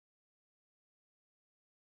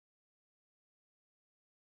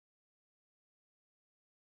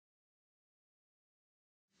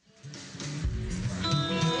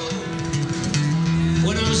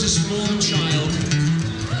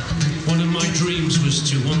dreams was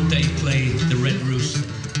to one day play the Red Rooster.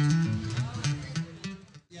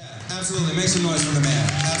 Yeah, absolutely. Make some noise for the man.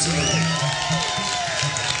 Absolutely.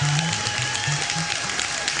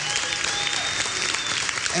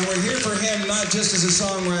 And we're here for him not just as a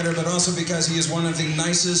songwriter, but also because he is one of the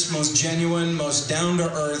nicest, most genuine, most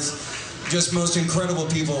down-to-earth, just most incredible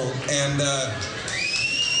people. And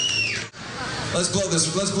let's blow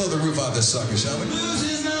the roof off this sucker, shall we? Blues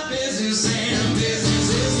is not business, and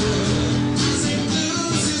business is good.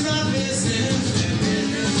 Blues is not business, and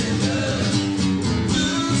business is good.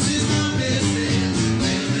 Blues is not business,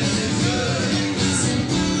 business is good.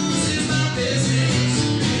 Blues is not business,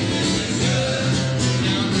 business is good.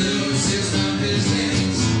 Now blues is not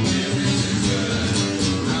business, business is good.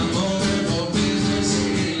 I'm open for business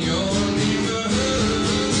in your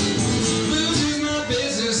neighborhood. Blues is not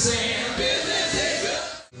business, and business is good.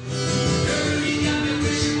 Girl, you got me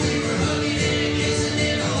wishing we were hugging and kissing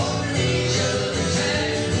and holding each other's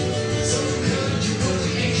hand. So could you put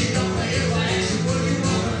the ancient on my ear? I asked you, would you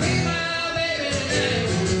wanna be my baby today?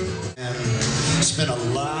 And spent a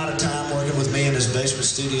lot of time working with me in his basement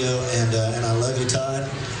studio, and I love you, Todd,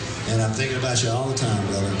 and I'm thinking about you all the time,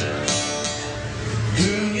 brother.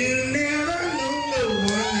 Girl, you never know the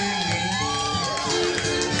one you need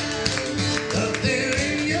up there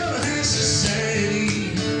in your high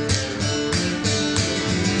society.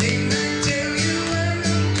 They might tell you I'm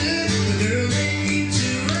no good, but girl, they need to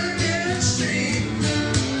understand.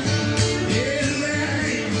 Yes, I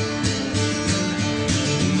am.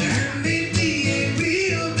 I may be a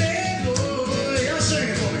real bad boy. Y'all sing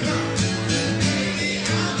it for me, come on. Baby,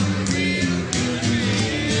 I'm a real good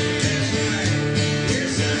man.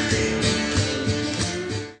 Yes, I am.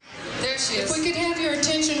 There she is. If we could have your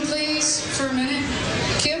attention, please, for a minute.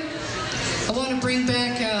 Kip, I want to bring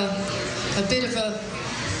back a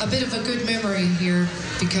bit of a good memory here,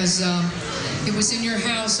 because it was in your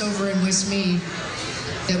house over in Westmead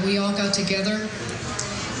that we all got together,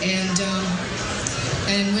 and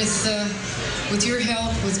with your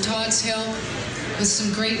help, with Todd's help, with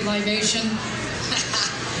some great libation,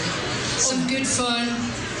 some good fun,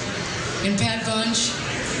 and Pat Bunch.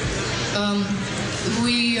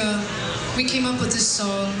 We came up with this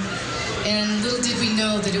song, and little did we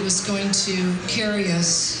know that it was going to carry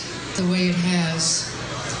us the way it has.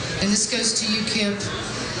 And this goes to you, Kip,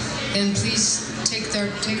 and please take our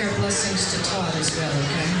blessings to Todd as well,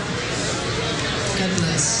 okay? God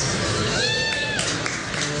bless.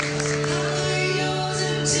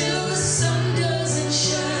 Until the sun doesn't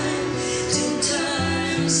shine, till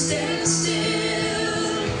time stands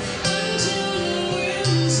still, until the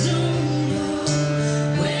winds don't know,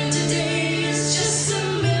 when today is just a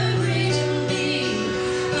memory to me,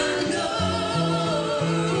 I know.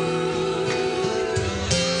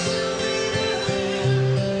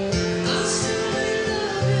 I'll still be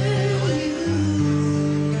loving you.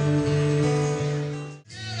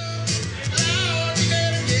 Lord, you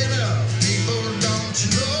better get up, people, don't you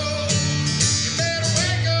know? You better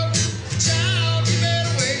wake up, child, you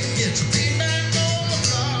better wake and get your feet back on the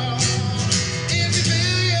floor. If you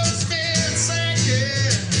feel your spirit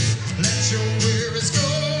sinking, let your worries go.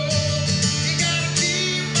 You gotta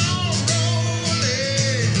keep on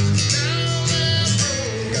rolling down that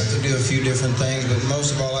road. Got to do a few different things, but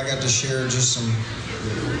most of all, I got to share just some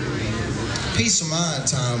peace of mind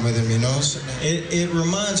time with him, you know. So it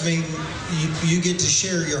reminds me, you get to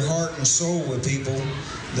share your heart and soul with people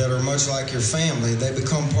that are much like your family. They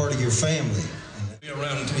become part of your family.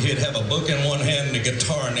 Around, he'd have a book in one hand and a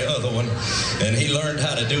guitar in the other one, and he learned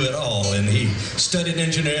how to do it all. And he studied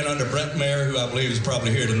engineering under Brent Mayer, who I believe is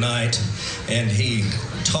probably here tonight, and he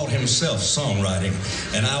taught himself songwriting.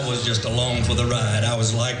 And I was just along for the ride. I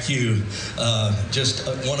was like you, just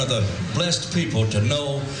one of the blessed people to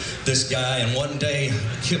know this guy. And one day,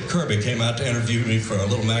 Kip Kirby came out to interview me for a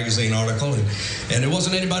little magazine article, and there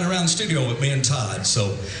wasn't anybody around the studio with me and Todd.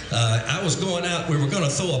 So I was going out, we were going to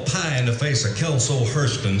throw a pie in the face of Kelso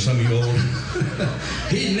Hurston, some of you old.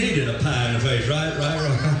 He needed a pie in the face, right,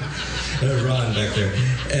 Ron? There's Ron back there.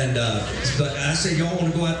 And but I said, y'all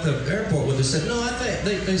want to go out to the airport with us? They said, no,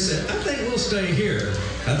 they said, I think we'll stay here.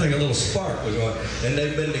 I think a little spark was going, and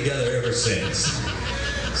they've been together ever since.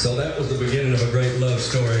 So that was the beginning of a great love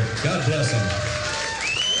story. God bless them.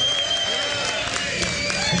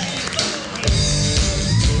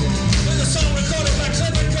 There's a song recorded by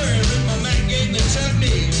Clifford Curry with my man Gabe and Chuck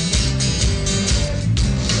D.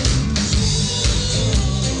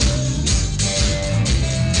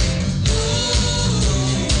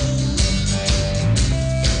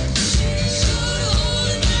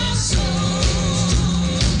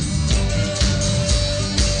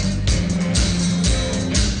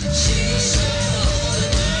 She said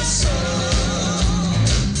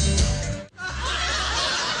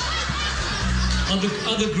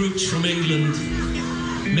other groups from England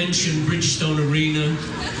mentioned Bridgestone Arena,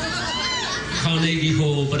 Carnegie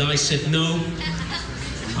Hall, but I said no.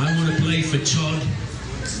 I want to play for Todd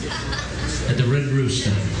at the Red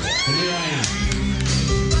Rooster. And here I am.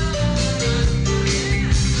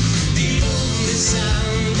 The only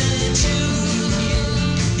sound that you hear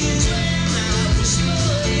is when I whisper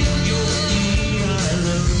in your ear, I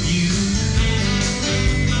love you.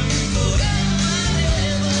 Forever and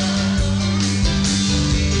ever.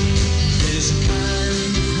 There's a kind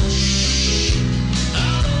of hush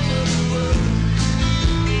all over the world.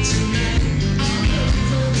 Tonight, our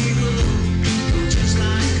love will grow just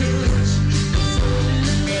like us.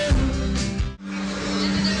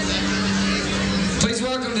 Please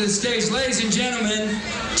welcome to the stage, ladies and gentlemen,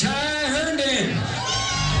 Ty Herndon.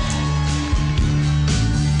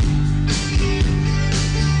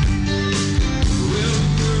 Well,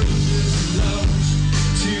 the world is lost,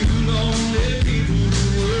 two lonely people. The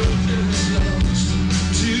world is lost,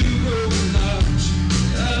 two broken hearts.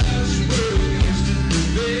 As the world used to be,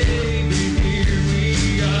 baby, here we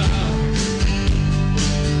are.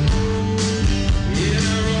 In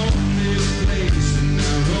our own little place, in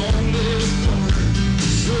our own little corner.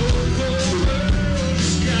 So the world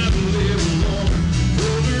just got a little warm.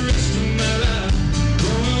 For the rest of my life,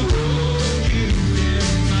 gonna hold you in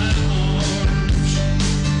my arms.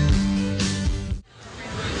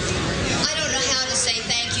 I don't know how to say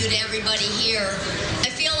thank you to everybody here. I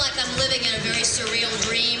feel like I'm living in a very surreal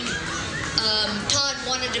dream. Todd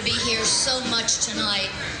wanted to be here so much tonight,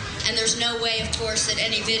 and there's no way, of course, that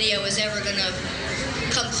any video is ever going to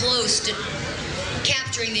come close to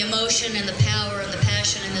capturing the emotion and the power and the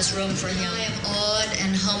passion in this room for him. I am awed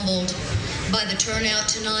and humbled by the turnout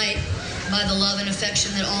tonight, by the love and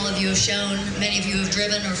affection that all of you have shown. Many of you have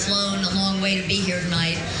driven or flown a long way to be here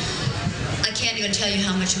tonight. I can't even tell you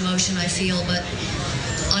how much emotion I feel, but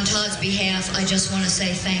on Todd's behalf, I just want to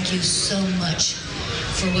say thank you so much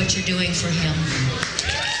for what you're doing for him.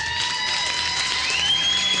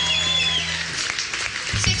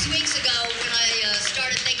 6 weeks ago, when I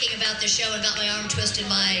started thinking about this show and got my arm twisted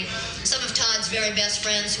by some of Todd's very best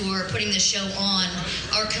friends who are putting this show on,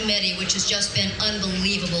 our committee, which has just been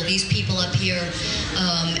unbelievable. These people up here,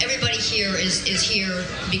 everybody here is here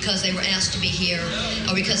because they were asked to be here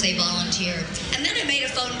or because they volunteered. And then I made a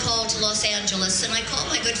phone call to Los Angeles, and I called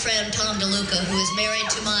my good friend Tom DeLuca, who is married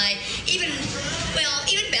to my even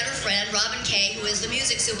better friend, Robin Kay, who is the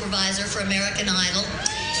music supervisor for American Idol.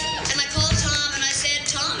 And I called Tom and I said,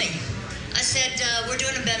 Tommy, I said, we're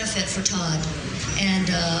doing a benefit for Todd, and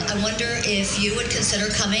I wonder if you would consider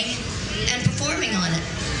coming and performing on it.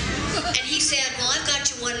 And he said, well, I've got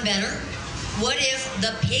you one better. What if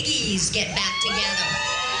the Piggies get back together?